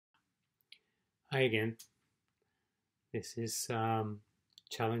Hi again. This is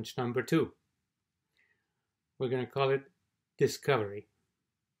challenge number 2. We're going to call it discovery.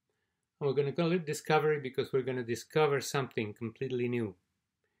 And we're going to call it discovery because we're going to discover something completely new.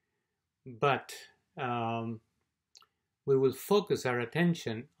 But we will focus our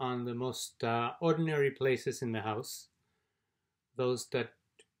attention on the most ordinary places in the house, those that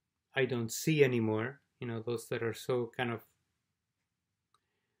I don't see anymore, those that are so kind of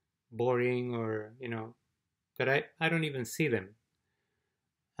boring or, that I don't even see them.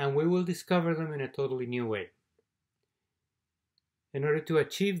 And we will discover them in a totally new way. In order to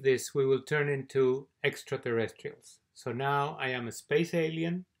achieve this, we will turn into extraterrestrials. So now I am a space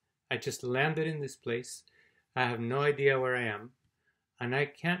alien. I just landed in this place. I have no idea where I am. And I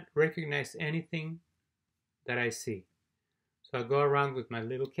can't recognize anything that I see. So I go around with my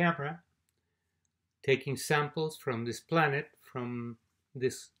little camera, taking samples from this planet, from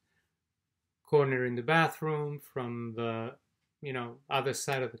this corner in the bathroom, from the other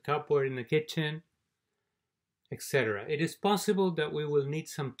side of the cupboard in the kitchen, etc. It is possible that we will need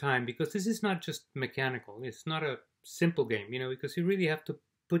some time because this is not just mechanical. It's not a simple game, because you really have to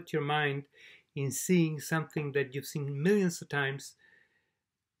put your mind in seeing something that you've seen millions of times,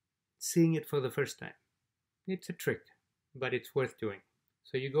 seeing it for the first time. It's a trick, but it's worth doing.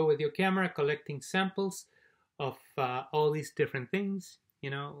 So you go with your camera collecting samples of all these different things,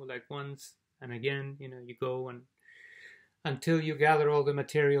 like once and again, you go and until you gather all the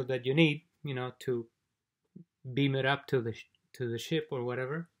material that you need, to beam it up to the ship or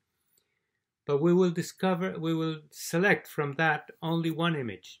whatever. But we will select from that only one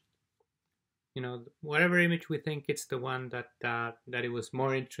image. Whatever image we think it's the one that it was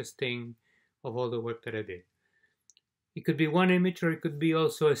more interesting of all the work that I did. It could be one image, or it could be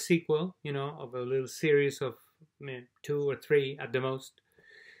also a sequel, of a little series of 2 or 3 at the most,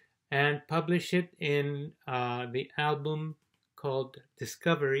 and publish it in the album called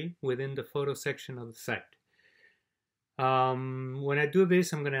Discovery within the photo section of the site. When I do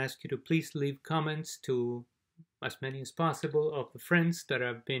this, I'm going to ask you to please leave comments to as many as possible of the friends that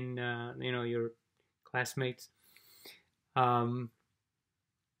have been, your classmates. And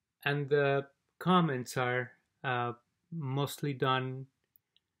the comments are mostly done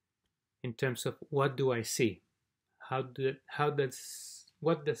in terms of what do I see?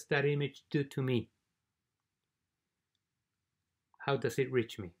 What does that image do to me? How does it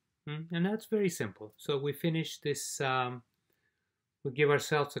reach me? And that's very simple. So we finish this, we give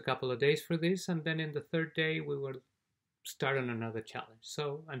ourselves a couple of days for this, and then in the 3rd day we will start on another challenge.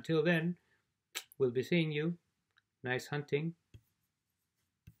 So until then, we'll be seeing you. Nice hunting,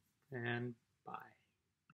 and